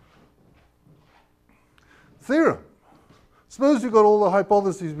 Theorem. Suppose you've got all the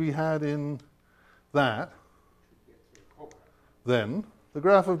hypotheses we had in that. Then the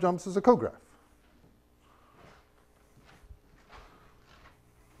graph of jumps is a cograph.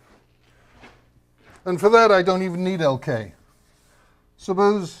 And for that, I don't even need LK.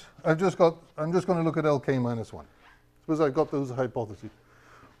 Suppose I'm just going to look at LK minus 1. Suppose I've got those hypotheses.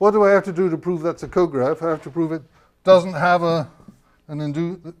 What do I have to do to prove that's a cograph? I have to prove it doesn't have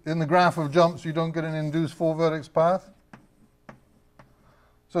in the graph of jumps, you don't get an induced 4-vertex path.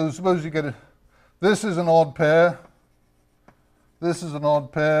 So suppose you get this is an odd pair, this is an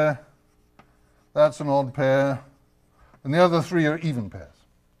odd pair, that's an odd pair, and the other three are even pairs.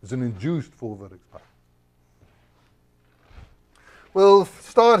 It's an induced 4-vertex path. We'll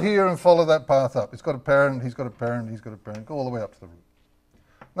start here and follow that path up. It's got a parent, he's got a parent, he's got a parent, go all the way up to the root.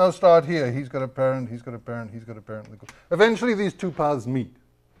 Now start here, he's got a parent, he's got a parent, he's got a parent. Eventually these two paths meet.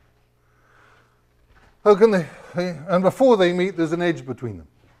 How can they, and before they meet, there's an edge between them.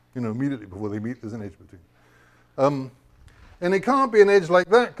 You know, immediately before they meet, there's an edge between them. And it can't be an edge like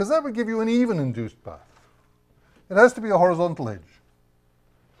that, because that would give you an even induced path. It has to be a horizontal edge.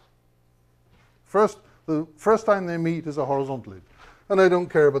 The first time they meet is a horizontal edge. And I don't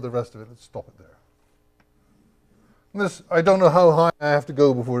care about the rest of it, let's stop it there. And this, I don't know how high I have to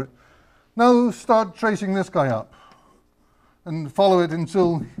go before it. Now start tracing this guy up and follow it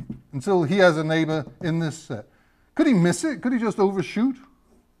until he has a neighbor in this set. Could he miss it? Could he just overshoot?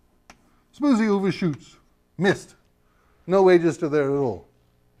 Suppose he overshoots. Missed. No edges to there at all.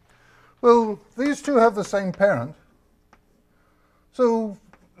 Well, these two have the same parent. So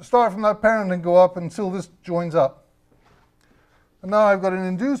start from that parent and go up until this joins up. And now I've got an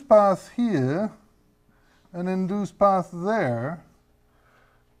induced path here, an induced path there,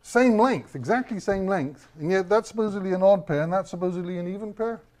 same length, exactly same length, and yet that's supposedly an odd pair and that's supposedly an even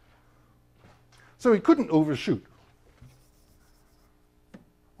pair. So he couldn't overshoot.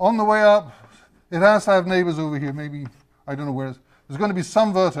 On the way up, it has to have neighbors over here, maybe, I don't know where. There's going to be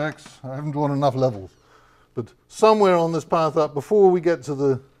some vertex, I haven't drawn enough levels, but somewhere on this path up, before we get to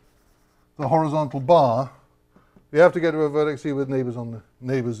the horizontal bar, we have to get to a vertex here with neighbors on the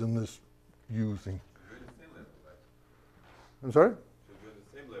neighbors in this U thing. I'm sorry?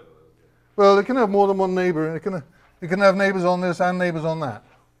 Well, it can have more than one neighbor, and it can have neighbors on this and neighbors on that.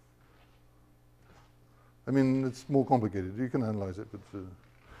 I mean, it's more complicated. You can analyze it, but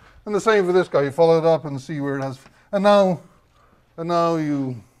and the same for this guy. You follow it up and see where it has. And now I'm not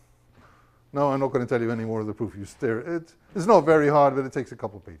going to tell you any more of the proof. You stare. It's not very hard, but it takes a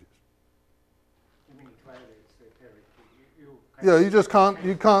couple of pages. You mean it violates the theory? Yeah, you just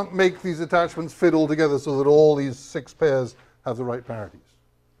can't make these attachments fit all together so that all these 6 pairs have the right parities.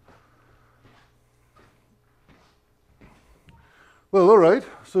 Well, all right.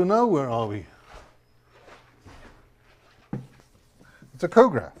 So now where are we? It's a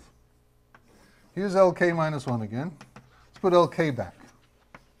cograph. Here's LK minus 1 again. Let's put LK back.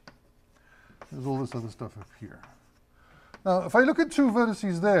 There's all this other stuff up here. Now, if I look at 2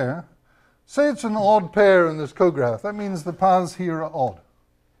 vertices there, say it's an odd pair in this cograph. That means the paths here are odd.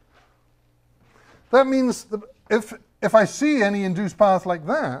 That means that if I see any induced path like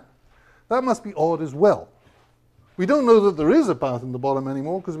that, that must be odd as well. We don't know that there is a path in the bottom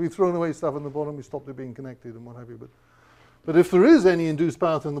anymore because we've thrown away stuff in the bottom, we stopped it being connected and what have you. But if there is any induced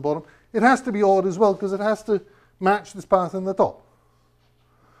path in the bottom, it has to be odd as well because it has to match this path in the top.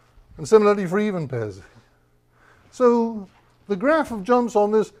 And similarly for even pairs. So the graph of jumps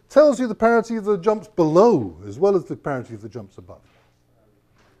on this tells you the parity of the jumps below as well as the parity of the jumps above.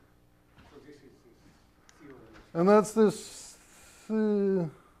 So this is the theorem. And that's this,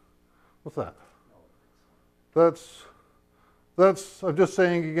 what's that? That's, I'm just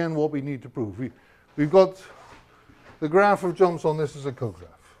saying again what we need to prove. We've got the graph of jumps on this is a cograph.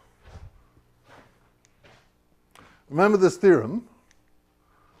 Remember this theorem.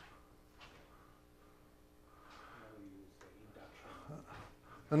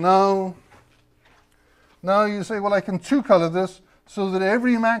 And now you say, well, I can 2-color this so that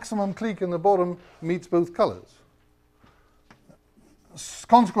every maximum clique in the bottom meets both colors.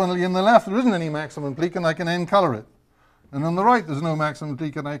 Consequently, in the left, there isn't any maximum clique, and I can n-color it. And on the right, there's no maximum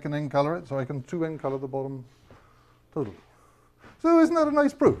clique, and I can n-color it, so I can 2n-color the bottom totally. So isn't that a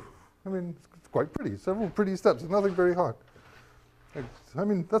nice proof? I mean, it's quite pretty. Several pretty steps. It's nothing very hard. I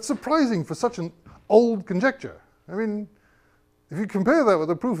mean, that's surprising for such an old conjecture. I mean, if you compare that with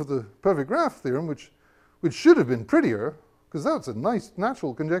the proof of the perfect graph theorem, which should have been prettier, because that's a nice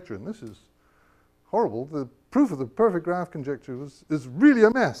natural conjecture, and this is horrible. The proof of the perfect graph conjecture is really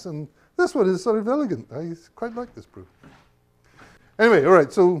a mess, and this one is sort of elegant. I quite like this proof. Anyway, all right,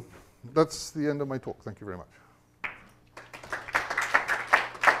 so that's the end of my talk. Thank you very much.